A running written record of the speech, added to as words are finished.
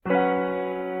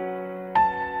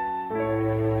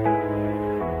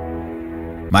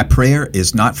My prayer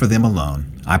is not for them alone.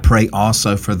 I pray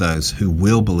also for those who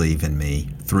will believe in me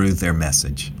through their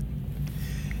message.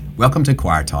 Welcome to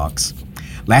Choir Talks.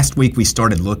 Last week we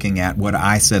started looking at what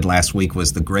I said last week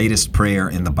was the greatest prayer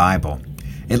in the Bible.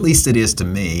 At least it is to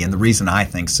me, and the reason I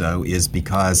think so is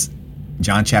because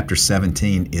John chapter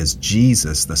 17 is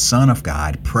Jesus, the Son of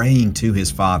God, praying to his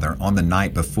Father on the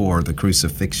night before the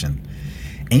crucifixion.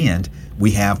 And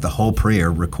we have the whole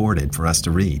prayer recorded for us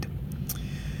to read.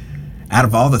 Out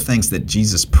of all the things that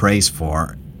Jesus prays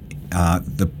for,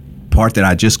 the part that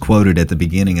I just quoted at the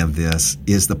beginning of this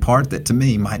is the part that to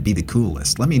me might be the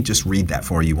coolest. Let me just read that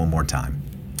for you one more time.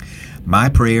 My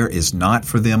prayer is not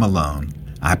for them alone.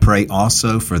 I pray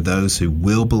also for those who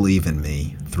will believe in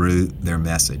me through their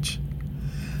message.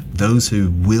 Those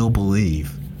who will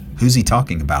believe. Who's he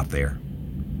talking about there?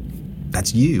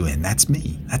 That's you and that's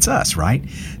me. That's us, right?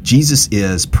 Jesus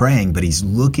is praying, but he's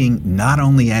looking not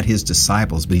only at his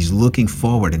disciples, but he's looking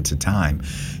forward into time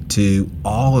to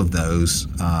all of those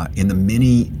in the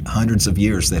many hundreds of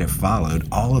years that have followed,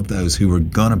 all of those who were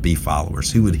going to be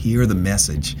followers, who would hear the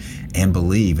message and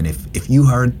believe. And if you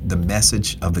heard the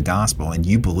message of the gospel and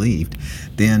you believed,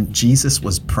 then Jesus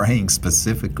was praying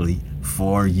specifically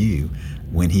for you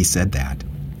when he said that.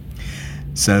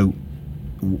 So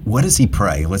what does he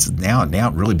pray? Now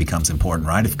it really becomes important,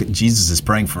 right? If Jesus is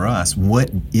praying for us, what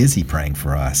is he praying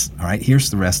for us? All right, here's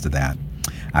the rest of that.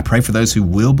 I pray for those who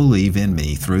will believe in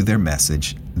me through their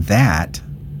message, that,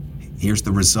 here's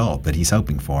the result that he's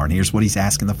hoping for, and here's what he's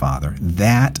asking the Father,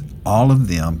 that all of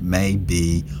them may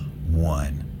be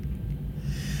one.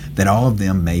 That all of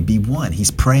them may be one.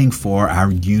 He's praying for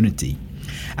our unity.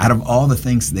 Out of all the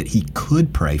things that he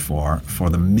could pray for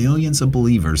the millions of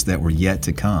believers that were yet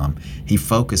to come, he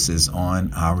focuses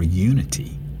on our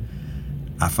unity.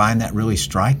 I find that really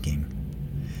striking.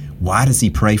 Why does he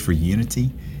pray for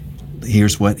unity?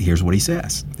 Here's what he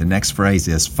says. The next phrase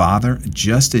is, Father,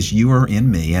 just as you are in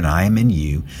me and I am in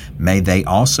you, may they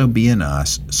also be in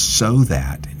us, so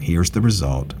that, and here's the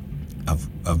result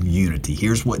of unity.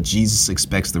 Here's what Jesus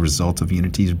expects the result of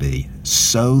unity to be,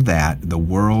 so that the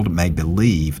world may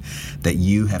believe that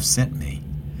you have sent me.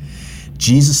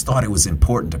 Jesus thought it was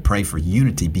important to pray for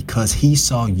unity because he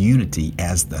saw unity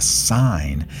as the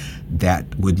sign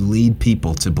that would lead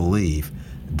people to believe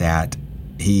that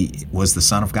he was the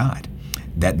Son of God,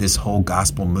 that this whole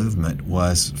gospel movement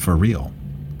was for real.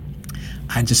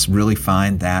 I just really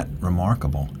find that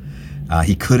remarkable.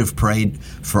 He could have prayed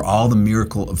for all the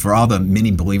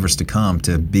many believers to come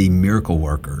to be miracle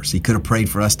workers. He could have prayed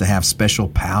for us to have special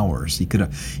powers. He could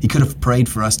have prayed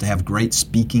for us to have great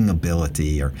speaking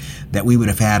ability, or that we would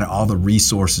have had all the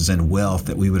resources and wealth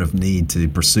that we would have need to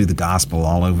pursue the gospel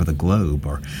all over the globe.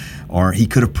 Or he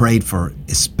could have prayed for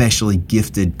especially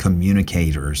gifted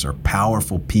communicators or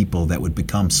powerful people that would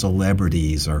become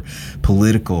celebrities or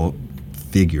political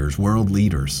figures, world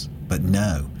leaders. But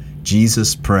no.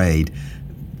 Jesus prayed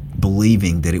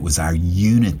believing that it was our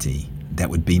unity that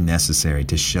would be necessary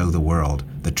to show the world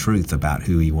the truth about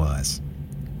who he was.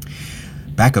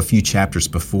 Back a few chapters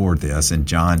before this, in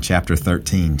John chapter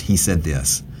 13, he said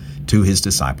this to his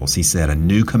disciples. He said, "A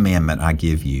new commandment I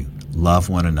give you, love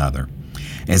one another.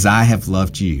 As I have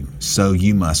loved you, so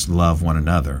you must love one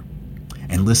another."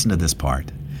 And listen to this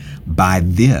part. By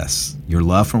this, your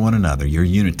love for one another, your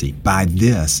unity, by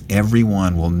this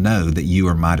everyone will know that you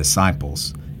are my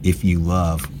disciples, if you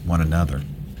love one another.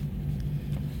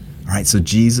 All right, so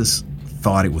Jesus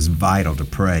thought it was vital to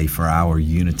pray for our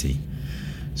unity.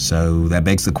 So that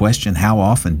begs the question, how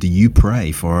often do you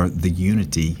pray for the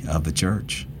unity of the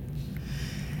church?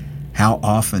 How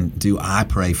often do I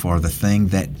pray for the thing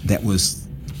that was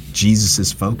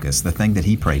Jesus' focus, the thing that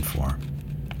he prayed for?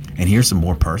 And here's a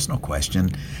more personal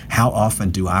question. How often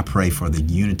do I pray for the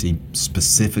unity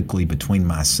specifically between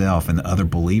myself and the other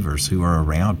believers who are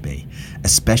around me,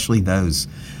 especially those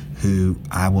who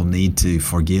I will need to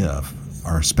forgive,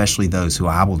 or especially those who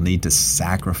I will need to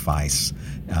sacrifice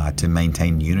to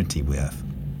maintain unity with?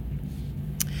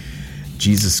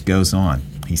 Jesus goes on.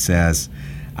 He says,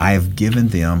 I have given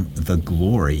them the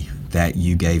glory that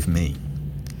you gave me.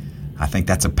 I think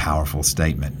that's a powerful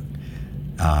statement.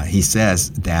 He says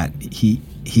that he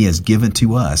has given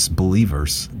to us,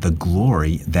 believers, the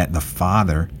glory that the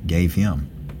Father gave him.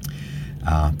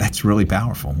 That's really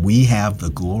powerful. We have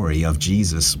the glory of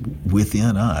Jesus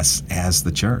within us as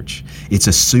the church. It's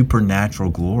a supernatural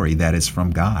glory that is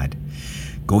from God.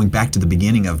 Going back to the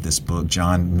beginning of this book,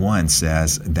 John 1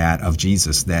 says that of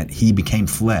Jesus, that he became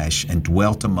flesh and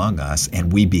dwelt among us,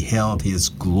 and we beheld his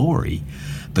glory,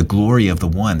 the glory of the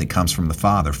one that comes from the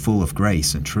Father, full of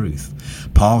grace and truth.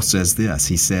 Paul says this,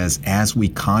 he says, as we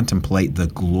contemplate the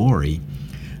glory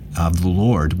of the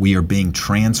Lord, we are being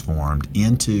transformed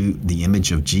into the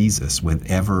image of Jesus with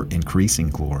ever increasing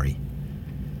glory.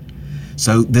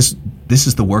 So this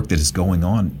is the work that is going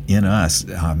on in us.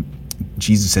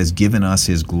 Jesus has given us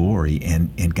his glory,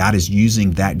 and God is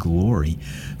using that glory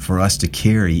for us to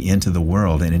carry into the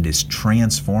world, and it is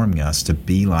transforming us to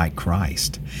be like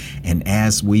Christ. And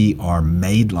as we are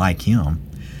made like him,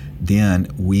 then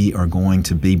we are going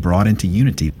to be brought into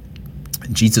unity.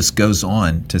 Jesus goes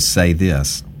on to say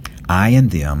this, I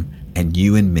and them, and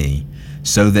you and me,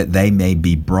 so that they may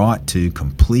be brought to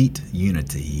complete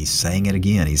unity. He's saying it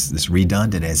again. He's this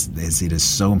redundant as it is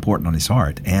so important on his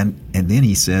heart. And then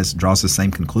he says, draws the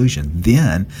same conclusion.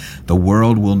 Then the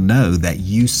world will know that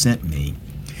you sent me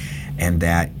and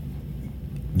that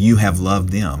you have loved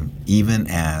them even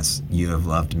as you have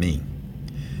loved me.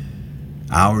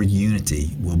 Our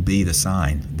unity will be the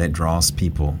sign that draws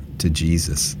people to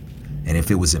Jesus. And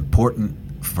if it was important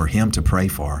for him to pray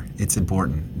for, it's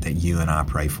important that you and I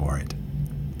pray for it.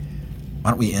 Why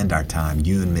don't we end our time,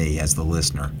 you and me as the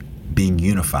listener, being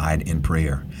unified in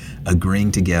prayer,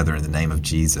 agreeing together in the name of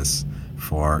Jesus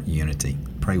for unity.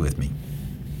 Pray with me.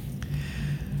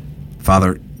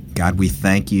 Father God, we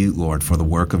thank you, Lord, for the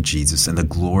work of Jesus and the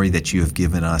glory that you have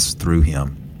given us through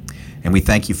him. And we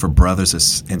thank you for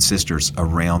brothers and sisters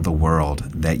around the world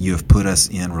that you have put us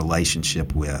in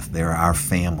relationship with. They're our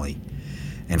family.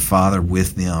 And Father,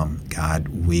 with them, God,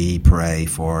 we pray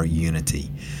for unity.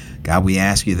 God, we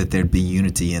ask you that there'd be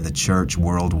unity in the church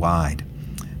worldwide,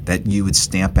 that you would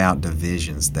stamp out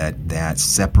divisions that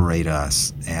separate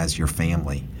us as your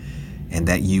family, and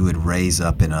that you would raise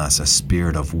up in us a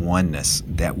spirit of oneness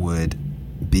that would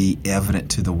be evident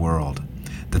to the world,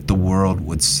 that the world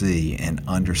would see and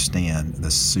understand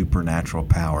the supernatural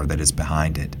power that is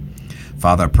behind it.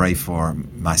 Father, I pray for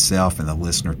myself and the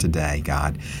listener today,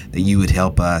 God, that you would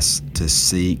help us to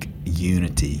seek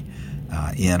unity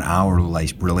in our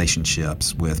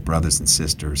relationships with brothers and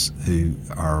sisters who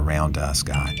are around us,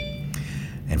 God.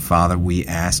 And Father, we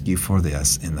ask you for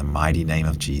this in the mighty name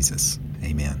of Jesus.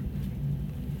 Amen.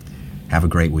 Have a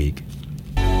great week.